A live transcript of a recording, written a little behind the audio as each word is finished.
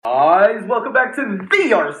guys, welcome back to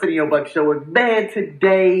the Arsenio Buck Show. And man,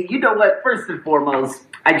 today, you know what, first and foremost,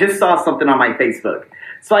 I just saw something on my Facebook.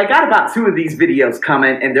 So I got about 2 of these videos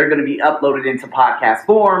coming, and they're going to be uploaded into podcast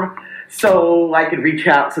form, so I could reach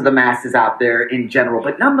out to the masses out there in general.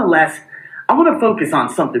 But nonetheless, I want to focus on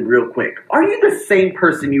something real quick. Are you the same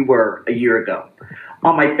person you were a year ago?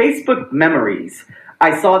 On my Facebook memories,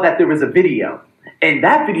 I saw that there was a video, and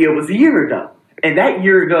that video was a year ago. And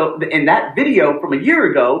that video from a year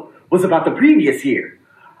ago was about the previous year.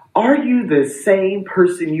 Are you the same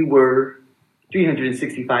person you were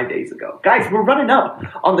 365 days ago? Guys, we're running up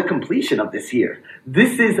on the completion of this year.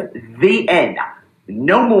 This is the end.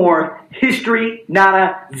 No more history,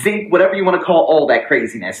 nada, zinc, whatever you want to call all that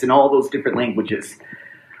craziness and all those different languages.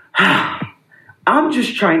 I'm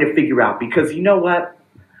just trying to figure out, because you know what?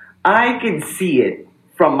 I can see it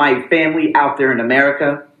from my family out there in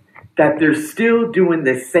America, that they're still doing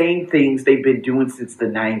the same things they've been doing since the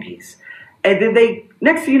 90s. And then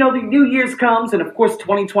next thing you know, the New Year's comes, and of course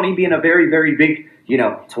 2020 being a very, very big,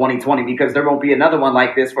 2020, because there won't be another one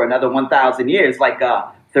like this for another 1,000 years, like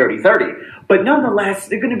 3030. But nonetheless,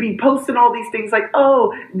 they're going to be posting all these things like,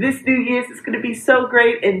 oh, this New Year's is going to be so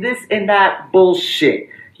great, and this and that bullshit.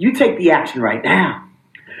 You take the action right now.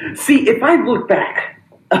 See, if I look back,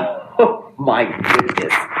 oh my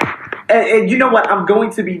goodness. And you know what? I'm going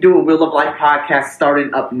to be doing Wheel of Life podcast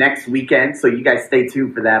starting up next weekend, so you guys stay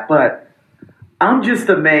tuned for that. But I'm just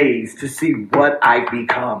amazed to see what I've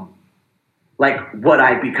become. Like, what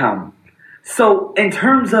I've become. So, in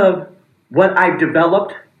terms of what I've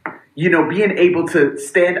developed, being able to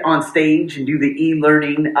stand on stage and do the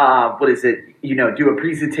e-learning, do a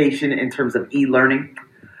presentation in terms of e-learning,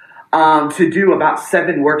 to do about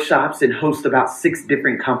 7 workshops and host about 6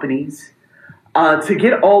 different companies. To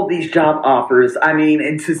get all these job offers,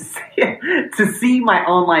 and to see my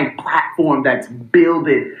online platform that's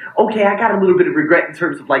building. Okay, I got a little bit of regret in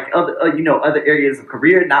terms of other areas of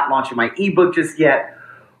career, not launching my ebook just yet.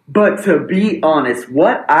 But to be honest,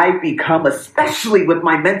 what I've become, especially with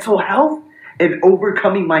my mental health and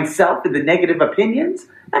overcoming myself and the negative opinions,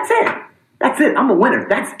 that's it. That's it. I'm a winner.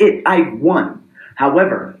 That's it. I've won.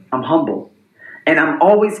 However, I'm humble. And I'm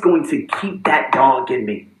always going to keep that dog in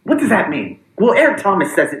me. What does that mean? Well, Eric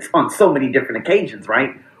Thomas says it's on so many different occasions,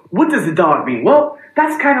 right? What does the dog mean? Well,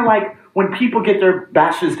 that's kind of like when people get their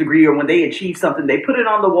bachelor's degree or when they achieve something, they put it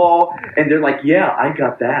on the wall and they're like, yeah, I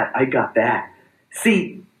got that. I got that.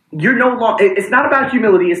 See, you're no longer, it's not about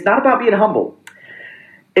humility. It's not about being humble.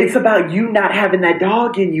 It's about you not having that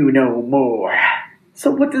dog in you no more.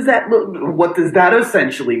 So what does that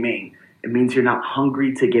essentially mean? It means you're not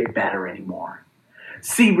hungry to get better anymore.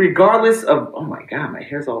 See, regardless of, oh my God, my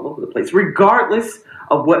hair's all over the place. Regardless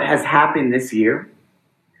of what has happened this year,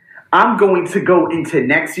 I'm going to go into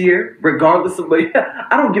next year, regardless of, I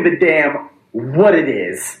don't give a damn what it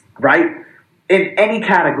is, right? In any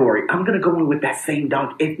category, I'm going to go in with that same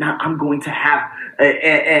dog. If not, I'm going to have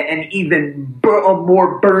an even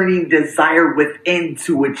more burning desire within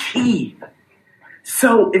to achieve.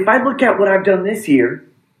 So if I look at what I've done this year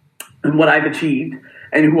and what I've achieved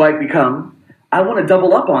and who I've become, I want to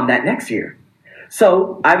double up on that next year.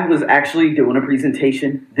 So I was actually doing a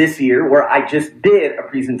presentation this year where I just did a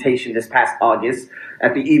presentation this past August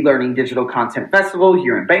at the eLearning Digital Content Festival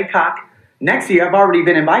here in Bangkok. Next year, I've already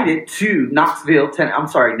been invited to Nashville,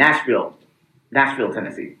 Tennessee. Knoxville,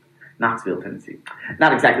 Tennessee.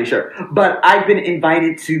 Not exactly sure. But I've been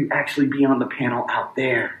invited to actually be on the panel out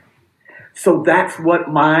there. So that's what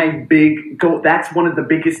my big goal, that's one of the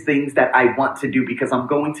biggest things that I want to do, because I'm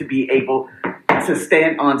going to be able to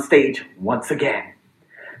stand on stage once again.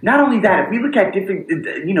 Not only that, if we look at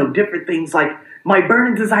different things like my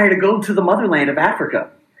burning desire to go to the motherland of Africa,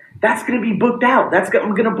 that's going to be booked out.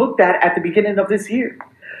 I'm going to book that at the beginning of this year.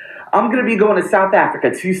 I'm going to be going to South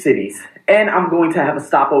Africa, 2 cities, and I'm going to have a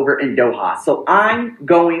stopover in Doha. So I'm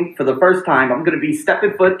going, for the first time, I'm going to be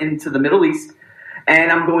stepping foot into the Middle East,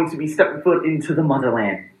 and I'm going to be stepping foot into the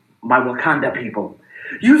motherland, my Wakanda people.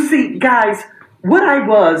 You see, guys, what I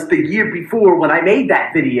was the year before when I made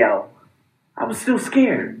that video, I was still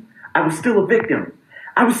scared. I was still a victim.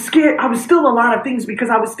 I was scared. I was still a lot of things because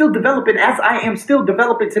I was still developing, as I am still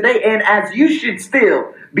developing today, and as you should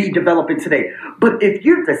still be developing today. But if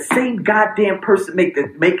you're the same goddamn person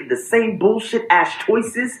making the same bullshit ass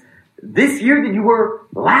choices this year than you were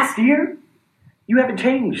last year, you haven't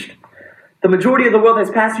changed. The majority of the world has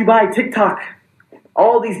passed you by. TikTok,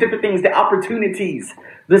 all these different things, the opportunities,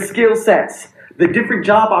 the skill sets, the different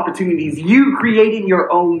job opportunities, you creating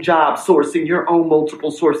your own job, sourcing your own multiple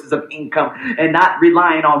sources of income, and not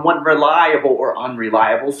relying on one reliable or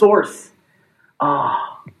unreliable source.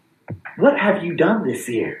 What have you done this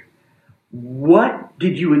year? What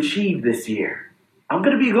did you achieve this year? I'm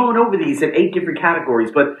going to be going over these in 8 different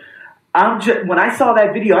categories, but when I saw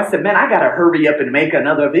that video, I said, man, I got to hurry up and make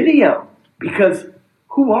another video because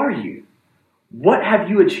who are you? What have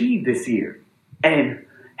you achieved this year? And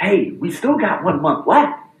hey, we still got 1 month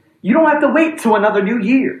left. You don't have to wait till another new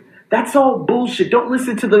year. That's all bullshit. Don't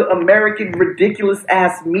listen to the American ridiculous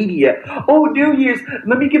ass media. Oh, New Year's,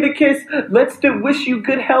 let me give a kiss. Let's wish you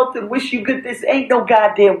good health and wish you good. This ain't no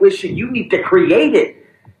goddamn wishing. You need to create it.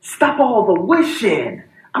 Stop all the wishing.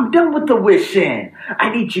 I'm done with the wishing. I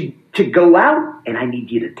need you to go out and I need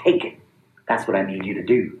you to take it. That's what I need you to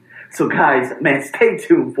do. So guys, man, stay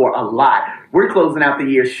tuned for a lot. We're closing out the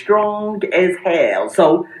year strong as hell.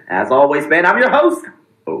 So, as always, man, I'm your host.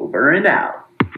 Over and out.